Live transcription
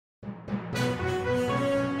Hello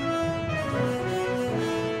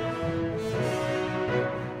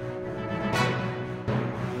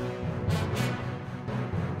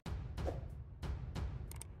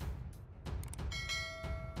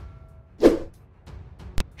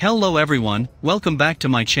everyone, welcome back to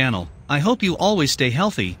my channel. I hope you always stay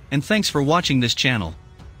healthy, and thanks for watching this channel.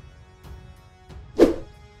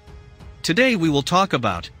 Today we will talk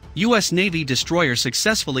about U.S. Navy destroyer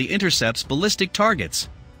successfully intercepts ballistic targets.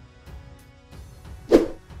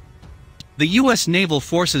 The U.S. Naval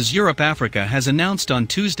Forces Europe-Africa has announced on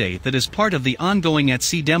Tuesday that as part of the ongoing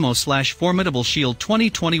at-sea demo/Formidable Shield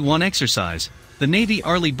 2021 exercise, the Navy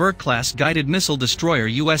Arleigh-Burke class guided missile destroyer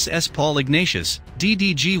USS Paul Ignatius,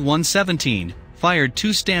 DDG-117, fired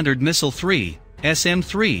two Standard Missile 3,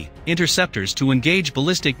 SM-3, interceptors to engage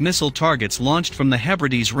ballistic missile targets launched from the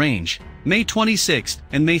Hebrides Range, May 26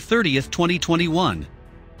 and May 30, 2021.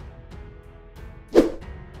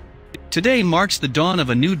 Today marks the dawn of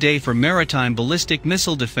a new day for maritime ballistic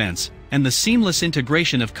missile defense, and the seamless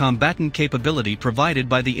integration of combatant capability provided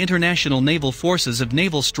by the International Naval Forces of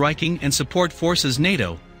Naval Striking and Support Forces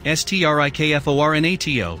NATO,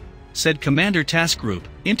 STRIKFORNATO, said Commander Task Group,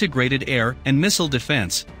 Integrated Air and Missile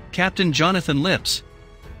Defense, Captain Jonathan Lips.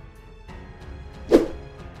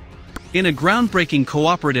 In a groundbreaking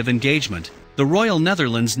cooperative engagement, the Royal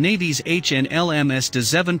Netherlands Navy's HNLMS de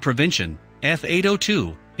Zeven Prevention,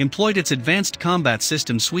 F802, employed its Advanced Combat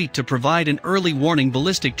System Suite to provide an early warning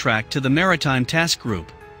ballistic track to the Maritime Task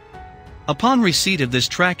Group. Upon receipt of this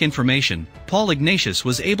track information, Paul Ignatius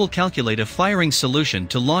was able to calculate a firing solution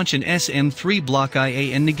to launch an SM-3 Block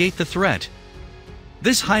IA and negate the threat.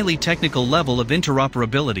 This highly technical level of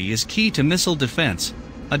interoperability is key to missile defense,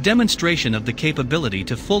 a demonstration of the capability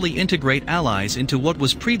to fully integrate allies into what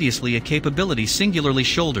was previously a capability singularly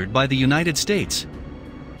shouldered by the United States.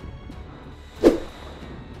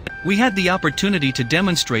 We had the opportunity to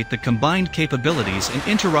demonstrate the combined capabilities and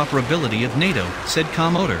interoperability of NATO, said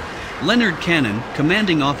Commodore Leonard Cannon,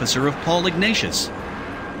 commanding officer of Paul Ignatius.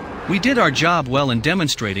 We did our job well in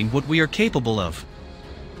demonstrating what we are capable of.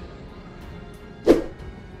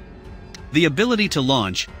 The ability to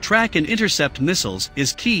launch, track and intercept missiles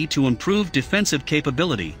is key to improved defensive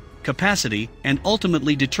capability, capacity, and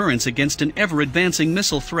ultimately deterrence against an ever-advancing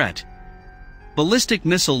missile threat. Ballistic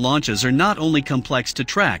missile launches are not only complex to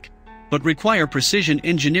track, but require precision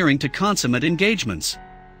engineering to consummate engagements.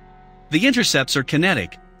 The intercepts are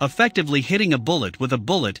kinetic, effectively hitting a bullet with a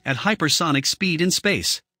bullet at hypersonic speed in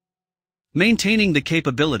space. Maintaining the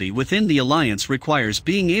capability within the alliance requires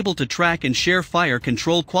being able to track and share fire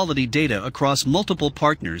control quality data across multiple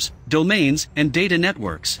partners, domains, and data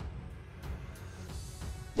networks.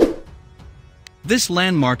 This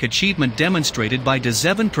landmark achievement demonstrated by de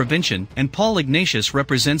Zeven Prevention and Paul Ignatius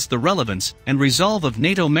represents the relevance and resolve of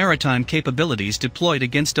NATO maritime capabilities deployed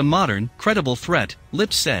against a modern, credible threat,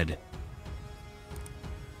 Lips said.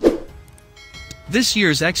 This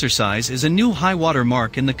year's exercise is a new high-water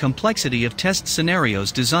mark in the complexity of test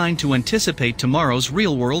scenarios designed to anticipate tomorrow's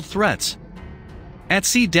real-world threats.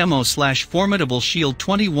 At-sea demo/Formidable Shield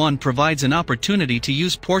 21 provides an opportunity to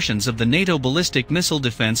use portions of the NATO ballistic missile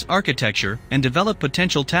defense architecture and develop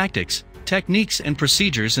potential tactics, techniques and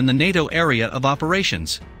procedures in the NATO area of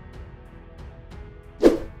operations.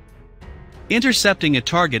 Intercepting a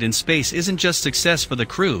target in space isn't just success for the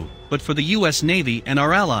crew, but for the U.S. Navy and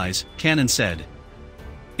our allies, Cannon said.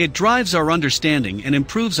 It drives our understanding and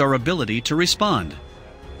improves our ability to respond.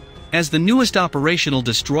 As the newest operational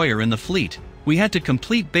destroyer in the fleet, we had to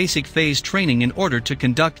complete basic phase training in order to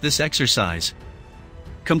conduct this exercise.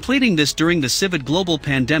 Completing this during the COVID global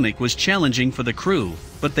pandemic was challenging for the crew,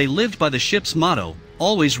 but they lived by the ship's motto,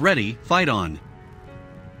 always ready, fight on.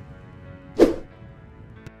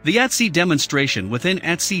 The at-sea demonstration within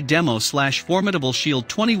at-sea demo/Formidable Shield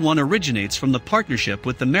 21 originates from the partnership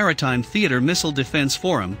with the Maritime Theater Missile Defense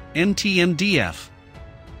Forum, MTMDF.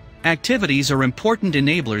 Activities are important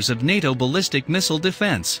enablers of NATO ballistic missile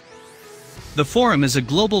defense. The forum is a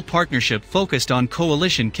global partnership focused on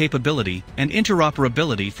coalition capability and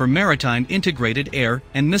interoperability for maritime integrated air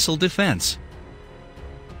and missile defense.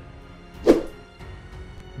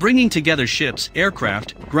 Bringing together ships,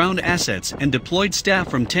 aircraft, ground assets and deployed staff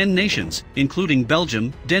from 10 nations, including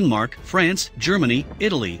Belgium, Denmark, France, Germany,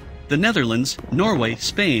 Italy, the Netherlands, Norway,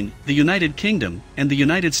 Spain, the United Kingdom, and the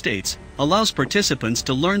United States, allows participants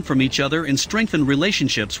to learn from each other and strengthen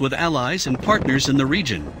relationships with allies and partners in the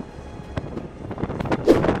region.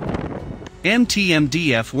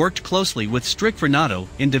 MTMDF worked closely with Strict NATO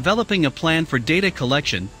in developing a plan for data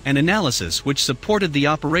collection and analysis which supported the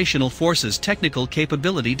operational forces' technical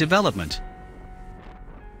capability development.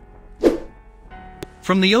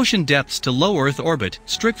 From the ocean depths to low Earth orbit,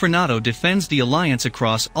 strict NATO defends the alliance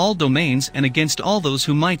across all domains and against all those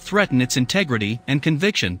who might threaten its integrity and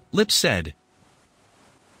conviction, Lips said.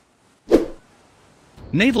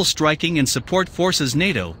 Naval Striking and Support Forces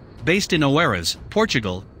NATO, based in Oeiras,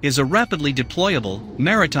 Portugal, is a rapidly deployable,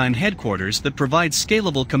 maritime headquarters that provides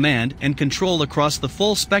scalable command and control across the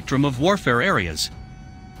full spectrum of warfare areas.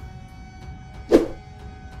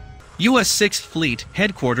 U.S. 6th Fleet,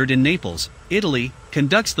 headquartered in Naples, Italy,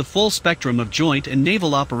 conducts the full spectrum of joint and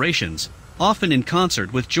naval operations, often in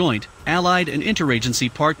concert with joint, allied and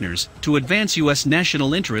interagency partners, to advance U.S.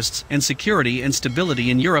 national interests and security and stability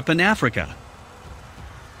in Europe and Africa.